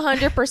 Nobody's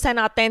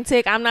 100%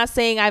 authentic. I'm not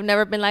saying I've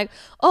never been like,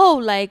 oh,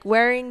 like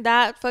wearing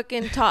that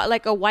fucking top,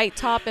 like a white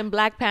top and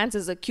black pants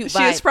is a cute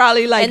vibe. She's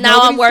probably like, and now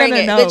I'm wearing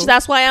it. Bitch,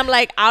 that's why I'm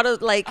like out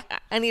of, like,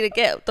 I need to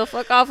get the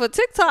fuck off of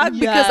TikTok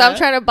because I'm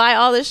trying to buy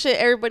all this shit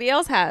everybody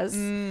else has.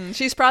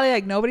 She's probably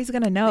like, nobody's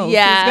gonna know.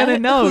 Yeah, who's gonna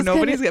know?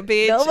 Nobody's gonna,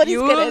 bitch. Nobody's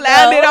you gonna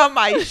landed know. on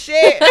my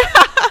shit.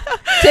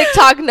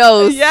 TikTok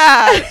knows.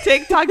 Yeah,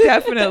 TikTok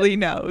definitely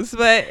knows.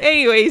 But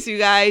anyways, you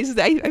guys,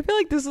 I feel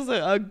like this was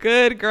a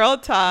good girl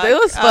talk. It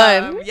was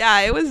fun. Yeah,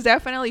 it was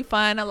definitely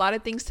fun. A lot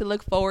of things to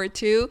look forward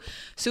to.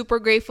 Super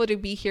grateful to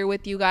be here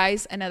with you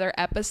guys. Another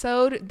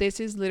episode. This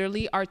is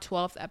literally our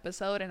 12th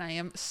episode, and I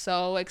am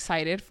so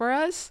excited for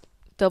us.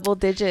 double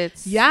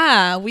digits.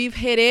 Yeah, we've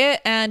hit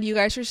it, and you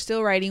guys are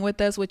still writing with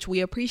us, which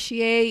we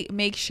appreciate.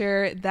 Make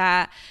sure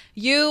that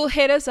you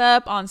hit us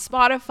up on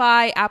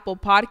Spotify, Apple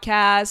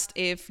Podcast,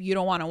 if you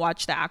don't want to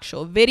watch the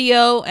actual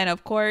video. And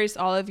of course,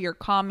 all of your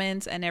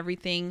comments and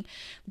everything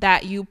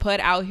that you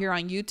put out here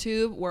on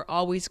YouTube, we're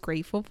always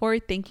grateful for.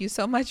 Thank you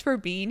so much for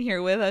being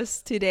here with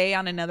us today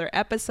on another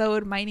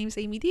episode. My name's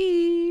Amy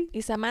D.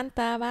 Y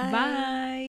Samantha. Bye. Bye.